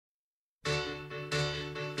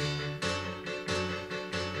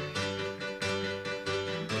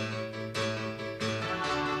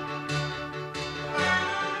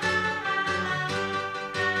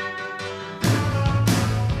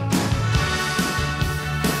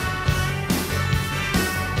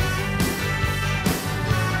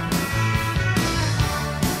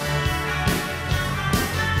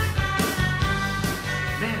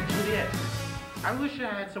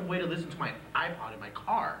had some way to listen to my iPod in my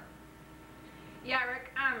car. Yeah,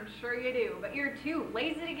 Rick, I'm sure you do, but you're too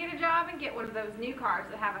lazy to get a job and get one of those new cars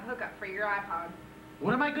that have a hookup for your iPod.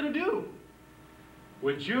 What am I gonna do?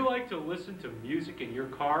 Would you like to listen to music in your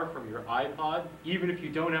car from your iPod, even if you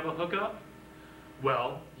don't have a hookup?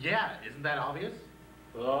 Well, yeah, isn't that obvious?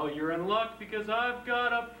 Well, you're in luck because I've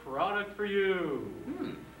got a product for you.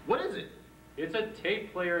 What is it? It's a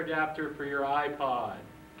tape player adapter for your iPod.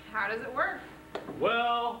 How does it work?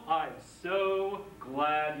 Well, I'm so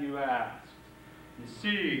glad you asked. You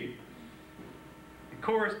see, it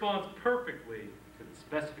corresponds perfectly to the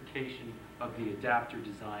specification of the adapter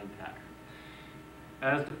design pattern,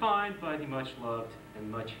 as defined by the much-loved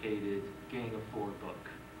and much-hated Gang of Four book.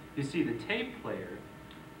 You see, the tape player,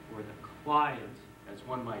 or the client, as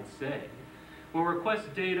one might say, will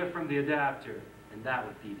request data from the adapter, and that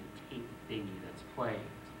would be the tape thingy that's playing it.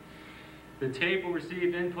 The tape will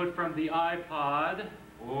receive input from the iPod,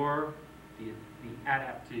 or the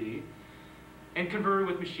adaptee, and convert it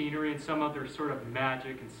with machinery and some other sort of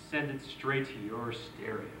magic and send it straight to your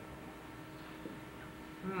stereo.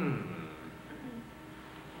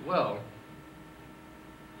 Well,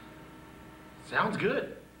 sounds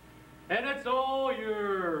good. And it's all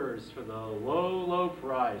yours for the low, low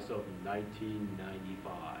price of $19.95.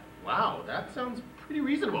 Wow, that sounds pretty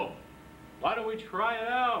reasonable. Why don't we try it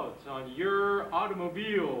out on your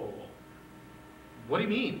automobile? What do you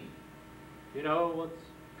mean? You know, let's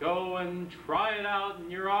go and try it out in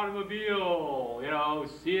your automobile. You know,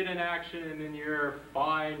 see it in action in your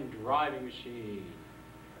fine driving machine.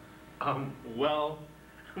 Well,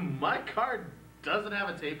 my car doesn't have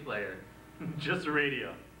a tape player, just a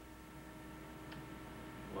radio.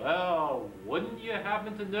 Well, wouldn't you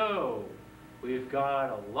happen to know? We've got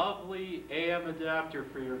a lovely AM adapter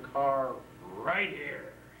for your car right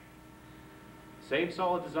here. Same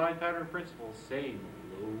solid design pattern principles, same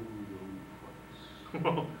low, low price.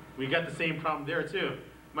 Well, we got the same problem there too.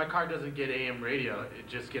 My car doesn't get AM radio, it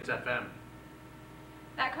just gets FM.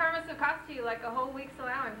 That car must have cost you like a whole week's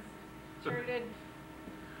allowance. Sure did.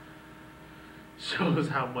 Shows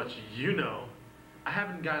how much you know. I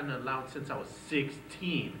haven't gotten an allowance since I was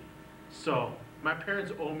 16. So my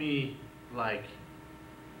parents owe me like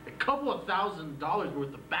a couple of $1,000s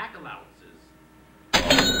worth of back allowances.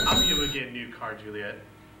 I'll be able to get a new car, Juliet.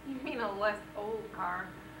 You mean a less old car?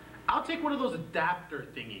 I'll take one of those adapter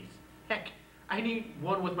thingies. Heck, I need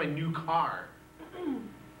one with my new car.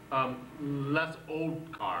 Less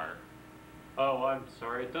old car. Oh, I'm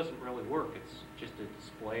sorry, it doesn't really work. It's just a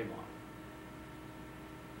display model.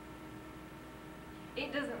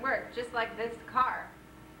 It doesn't work, just like this car.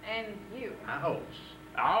 And you. Ouch.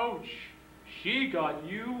 Ouch! She got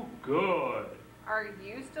you good. Are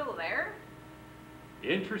you still there?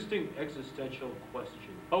 Interesting existential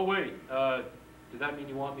question. Oh, wait, does that mean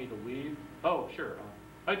you want me to leave? Oh, sure.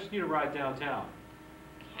 I just need a ride downtown.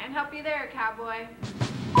 Can't help you there, cowboy.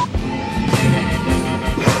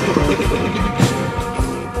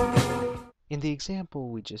 In the example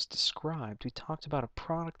we just described, we talked about a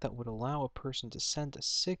product that would allow a person to send a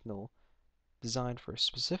signal designed for a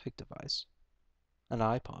specific device, an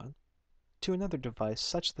iPod, to another device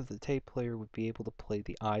such that the tape player would be able to play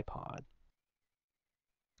the iPod.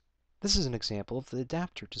 This is an example of the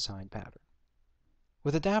adapter design pattern.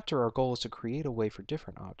 With adapter, our goal is to create a way for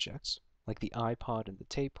different objects, like the iPod and the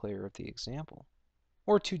tape player of the example,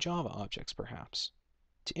 or two Java objects perhaps,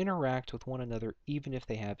 to interact with one another even if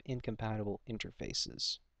they have incompatible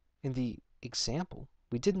interfaces. In the example,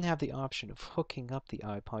 we didn't have the option of hooking up the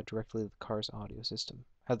iPod directly to the car's audio system.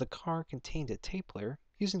 Had the car contained a tape player,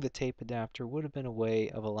 using the tape adapter would have been a way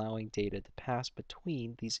of allowing data to pass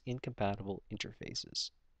between these incompatible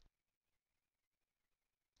interfaces.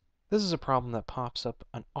 This is a problem that pops up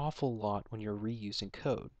an awful lot when you're reusing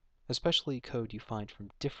code, especially code you find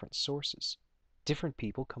from different sources. Different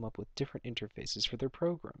people come up with different interfaces for their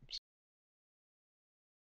programs.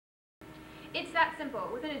 It's that simple.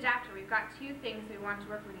 With an adapter, we've got two things we want to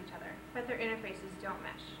work with each other, but their interfaces don't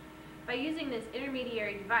mesh. By using this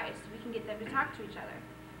intermediary device, we can get them to talk to each other.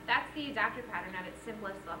 That's the adapter pattern at its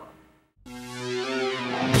simplest level.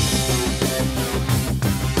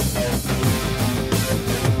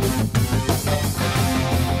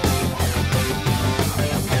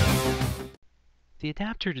 The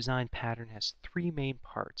adapter design pattern has three main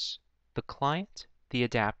parts: the client, the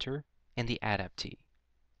adapter, and the adaptee.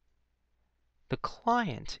 The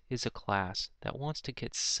client is a class that wants to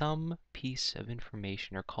get some piece of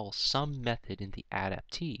information or call some method in the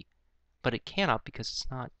adaptee, but it cannot because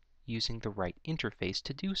it's not using the right interface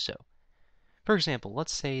to do so. For example,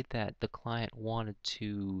 let's say that the client wanted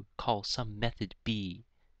to call some method B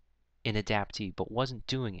in adaptee but wasn't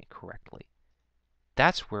doing it correctly.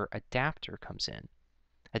 That's where adapter comes in.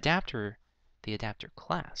 Adapter, the adapter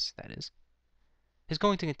class, that is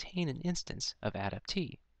going to contain an instance of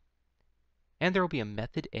adaptee. And there will be a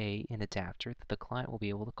method A in adapter that the client will be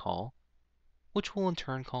able to call, which will in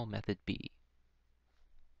turn call method B.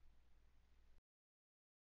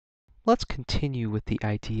 Let's continue with the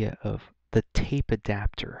idea of the tape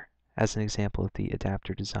adapter as an example of the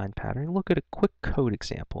adapter design pattern. Look at a quick code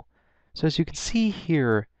example. So as you can see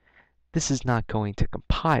here, this is not going to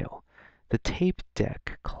compile. The tape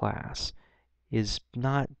deck class is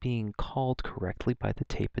not being called correctly by the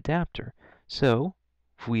tape adapter. So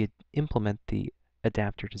if we implement the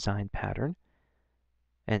adapter design pattern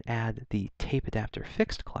and add the tape adapter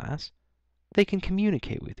fixed class, they can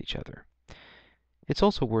communicate with each other. It's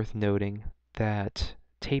also worth noting that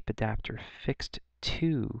tape adapter fixed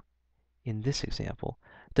 2 in this example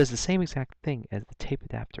does the same exact thing as the tape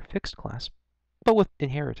adapter fixed class, but with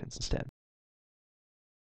inheritance instead.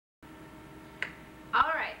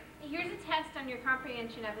 Alright, here's a test on your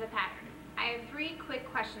comprehension of the pattern. I have 3 quick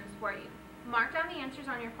questions for you. Mark down the answers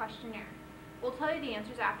on your questionnaire. We'll tell you the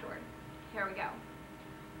answers afterward. Here we go.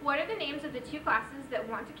 What are the names of the 2 classes that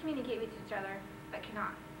want to communicate with each other but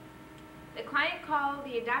cannot? The client call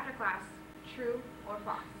the adapter class true or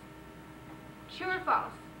false? True or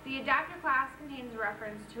false? The adapter class contains a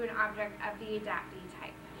reference to an object of the adaptee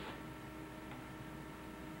type.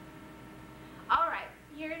 Alright,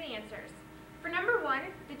 here are the answers. For number 1,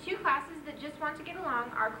 the 2 classes that just want to get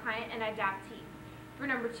along are client and adaptee. For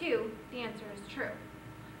number 2, the answer is true.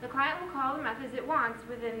 The client will call the methods it wants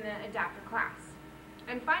within the adapter class.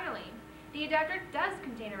 And finally, the adapter does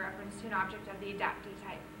contain a reference to an object of the adaptee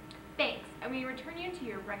type. Thanks, and we return you to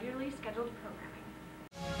your regularly scheduled programming.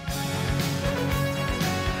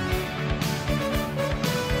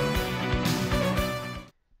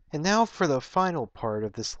 And now for the final part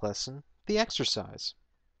of this lesson, the exercise.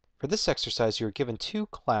 For this exercise, you're given 2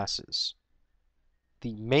 classes.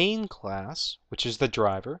 The main class, which is the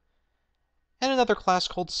driver, and another class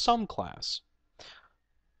called SumClass.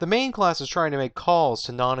 The main class is trying to make calls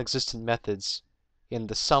to non-existent methods in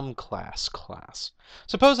the SumClass class.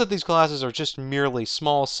 Suppose that these classes are just merely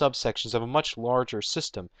small subsections of a much larger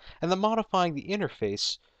system, and that modifying the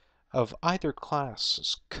interface of either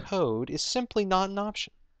class's code is simply not an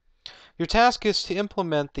option. Your task is to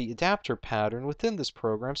implement the adapter pattern within this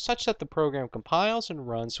program such that the program compiles and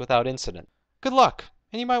runs without incident. Good luck,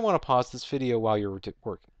 and you might want to pause this video while you're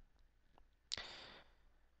working.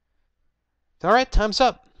 Alright, time's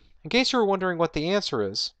up. In case you were wondering what the answer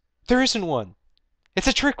is, there isn't one. It's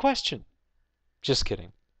a trick question. Just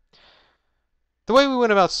kidding. The way we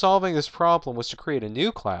went about solving this problem was to create a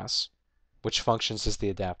new class, which functions as the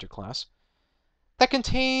adapter class, that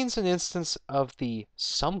contains an instance of the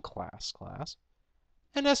SumClass class,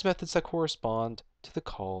 and has methods that correspond to the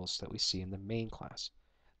calls that we see in the main class.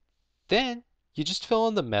 Then, you just fill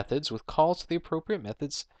in the methods with calls to the appropriate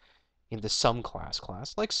methods in the SumClass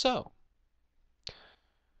class, like so.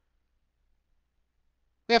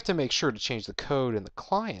 We have to make sure to change the code in the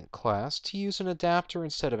client class to use an adapter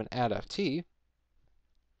instead of an adaptee,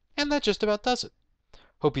 and that just about does it.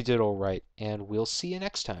 Hope you did all right, and we'll see you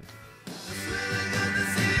next time.